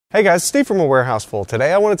Hey guys, Steve from A Warehouse Full.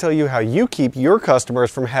 Today I want to tell you how you keep your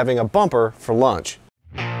customers from having a bumper for lunch.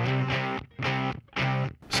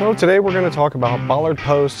 So today we're going to talk about bollard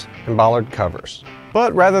posts and bollard covers.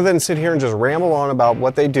 But rather than sit here and just ramble on about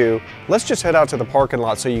what they do, let's just head out to the parking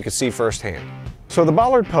lot so you can see firsthand. So the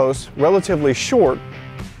bollard posts, relatively short,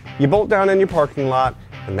 you bolt down in your parking lot,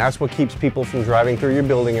 and that's what keeps people from driving through your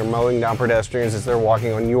building or mowing down pedestrians as they're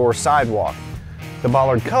walking on your sidewalk. The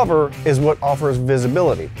bollard cover is what offers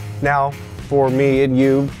visibility. Now, for me and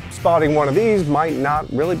you, spotting one of these might not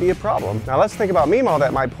really be a problem. Now let's think about Meemaw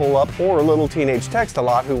that might pull up, or a little teenage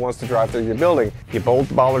text-a-lot who wants to drive through your building. You bolt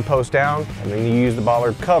the bollard post down, and then you use the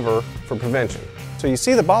bollard cover for prevention. So you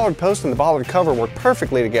see the bollard post and the bollard cover work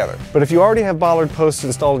perfectly together. But if you already have bollard posts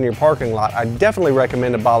installed in your parking lot, I definitely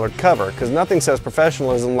recommend a bollard cover, because nothing says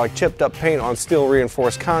professionalism like chipped up paint on steel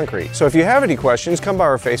reinforced concrete. So if you have any questions, come by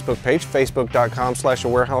our Facebook page,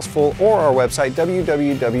 facebook.com/awarehousefull, or our website,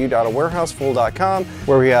 www.awarehousefull.com,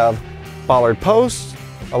 where we have bollard posts,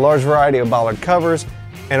 a large variety of bollard covers,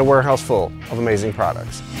 and a warehouse full of amazing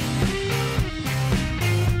products.